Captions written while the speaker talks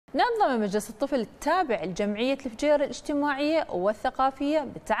نظم مجلس الطفل التابع لجمعية الفجيرة الإجتماعية والثقافية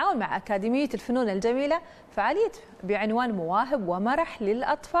بالتعاون مع أكاديمية الفنون الجميلة فعاليات بعنوان مواهب ومرح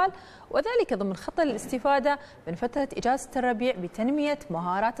للأطفال، وذلك ضمن خطة للاستفادة من فترة إجازة الربيع بتنمية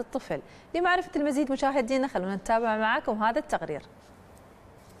مهارات الطفل. لمعرفة المزيد مشاهدينا خلونا نتابع معكم هذا التقرير.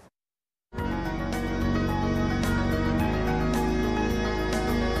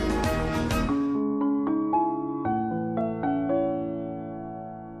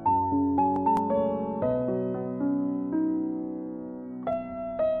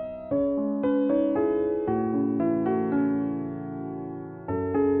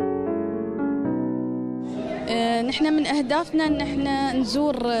 نحن من أهدافنا أن احنا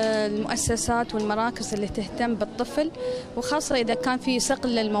نزور المؤسسات والمراكز اللي تهتم بالطفل، وخاصة إذا كان في صقل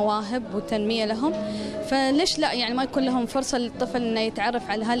للمواهب وتنمية لهم، فليش لا يعني ما يكون لهم فرصة للطفل أنه يتعرف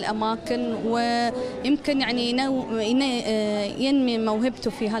على هالأماكن ويمكن يعني ينمي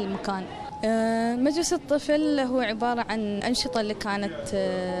موهبته في هالمكان. مجلس الطفل هو عبارة عن أنشطة اللي كانت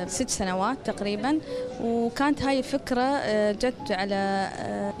 6 سنوات تقريبا، وكانت هاي الفكرة جت على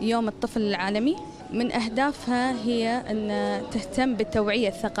يوم الطفل العالمي. من أهدافها هي أن تهتم بالتوعية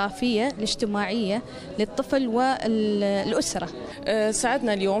الثقافية الاجتماعية للطفل والأسرة.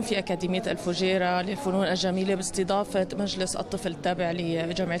 ساعدنا اليوم في أكاديمية الفجيرة للفنون الجميلة باستضافة مجلس الطفل التابع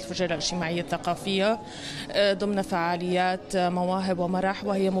لجمعية الفجيرة الإجتماعية الثقافية ضمن فعاليات مواهب ومرح،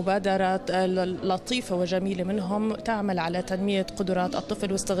 وهي مبادرة لطيفة وجميلة منهم تعمل على تنمية قدرات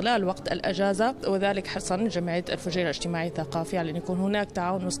الطفل واستغلال وقت الأجازة، وذلك حرصا جمعية الفجيرة الإجتماعية الثقافية على أن يكون هناك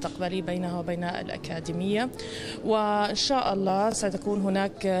تعاون مستقبلي بينها وبين الأكاديمية، وإن شاء الله ستكون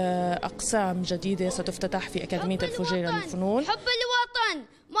هناك أقسام جديدة ستفتتح في أكاديمية الفجيرة للفنون. حب الوطن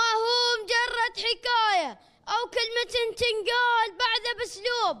ما هو مجرد حكاية أو كلمة تنقال بعدها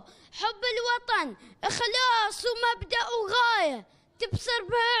بأسلوب، حب الوطن إخلاص ومبدأ وغاية تبصر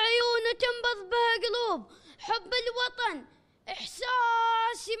بها عيون وتنبض بها قلوب، حب الوطن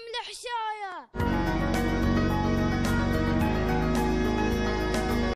إحساس يملى حشاية.